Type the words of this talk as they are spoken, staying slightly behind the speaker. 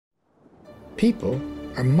People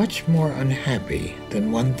are much more unhappy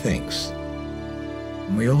than one thinks.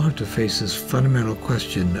 We all have to face this fundamental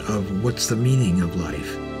question of what's the meaning of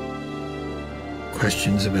life?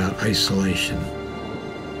 Questions about isolation.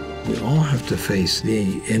 We all have to face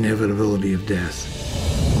the inevitability of death.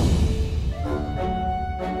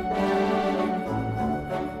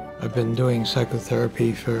 I've been doing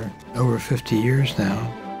psychotherapy for over 50 years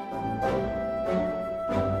now.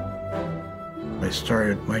 I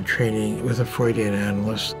started my training with a Freudian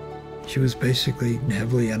analyst. She was basically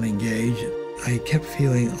heavily unengaged. I kept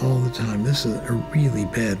feeling all the time, this is a really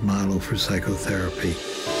bad model for psychotherapy.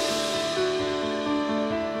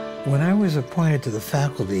 When I was appointed to the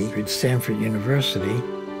faculty at Stanford University,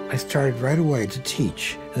 I started right away to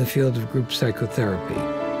teach in the field of group psychotherapy.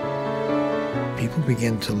 People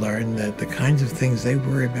begin to learn that the kinds of things they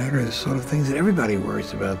worry about are the sort of things that everybody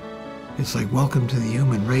worries about. It's like welcome to the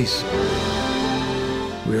human race.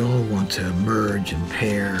 We all want to merge and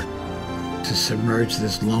pair, to submerge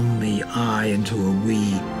this lonely I into a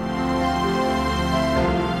we.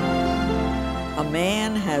 A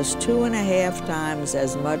man has 2.5 times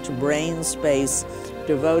as much brain space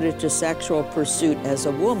devoted to sexual pursuit as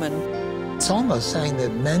a woman. It's almost saying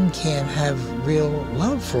that men can't have real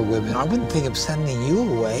love for women. I wouldn't think of sending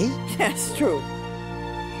you away. That's true.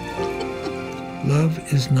 Love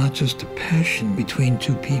is not just a passion between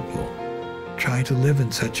two people. Try to live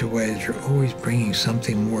in such a way that you're always bringing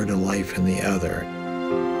something more to life in the other.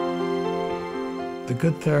 The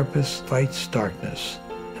good therapist fights darkness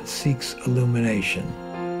and seeks illumination.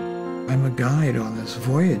 I'm a guide on this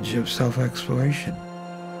voyage of self-exploration.